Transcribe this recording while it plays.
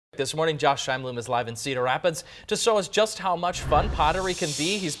This morning, Josh Scheinblum is live in Cedar Rapids to show us just how much fun pottery can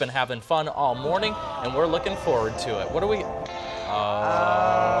be. He's been having fun all morning, and we're looking forward to it. What are we? Oh,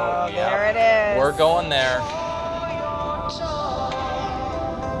 yeah. there it is. We're going there.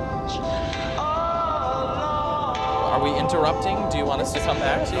 Are we interrupting? Do you want us to come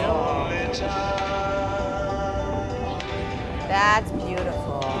back to you? That's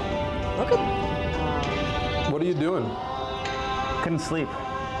beautiful. Look at. What are you doing? Couldn't sleep.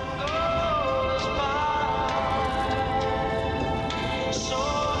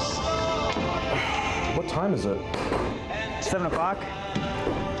 What time is it? 7 o'clock.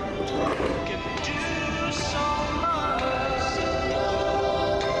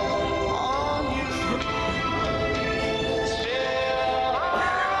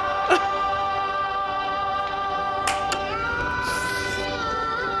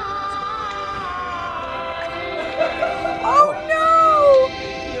 Oh no!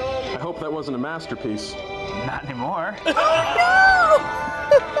 I hope that wasn't a masterpiece. Not anymore. No!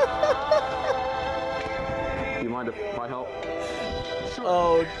 Do you mind if I help?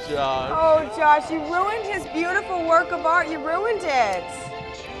 Oh, Josh. Oh, Josh, you ruined his beautiful work of art. You ruined it.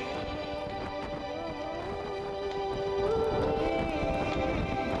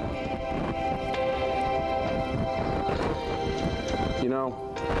 You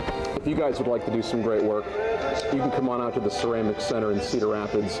know, if you guys would like to do some great work, you can come on out to the Ceramic Center in Cedar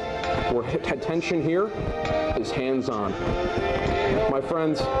Rapids, where attention here is hands-on. My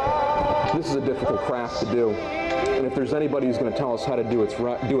friends, this is a difficult craft to do, and if there's anybody who's going to tell us how to do it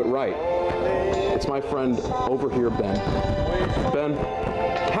right, it's my friend over here, Ben. Ben,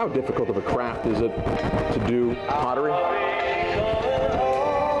 how difficult of a craft is it to do pottery?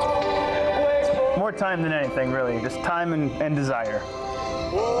 More time than anything, really. Just time and desire.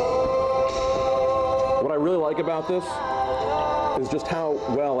 What I really like about this is just how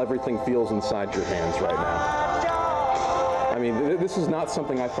well everything feels inside your hands right now. I mean, this is not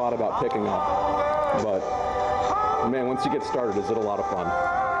something I thought about picking up, but man, once you get started, is it a lot of fun?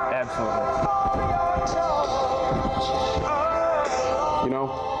 Absolutely. You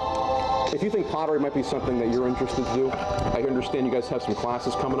know, if you think pottery might be something that you're interested to do, I understand you guys have some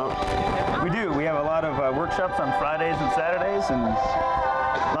classes coming up. We do. We have a lot of workshops on Fridays and Saturdays, and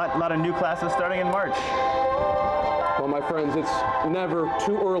a lot of new classes starting in March. Well, my friends, it's never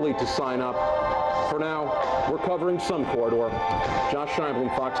too early to sign up. For now, we're covering some corridor. Josh Scheinblum,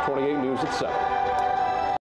 Fox 28 News at 7.